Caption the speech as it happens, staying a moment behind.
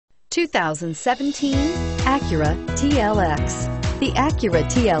2017 Acura TLX. The Acura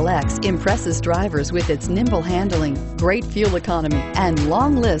TLX impresses drivers with its nimble handling, great fuel economy, and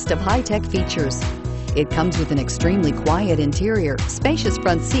long list of high-tech features. It comes with an extremely quiet interior, spacious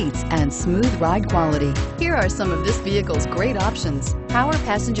front seats, and smooth ride quality. Here are some of this vehicle's great options: power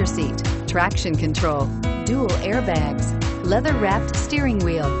passenger seat, traction control, dual airbags, leather-wrapped steering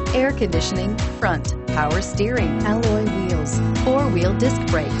wheel, air conditioning, front, power steering, alloy wheels, four-wheel disc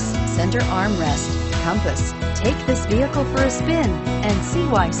brakes, center armrest, compass. Take this vehicle for a spin and see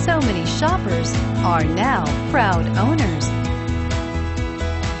why so many shoppers are now proud owners.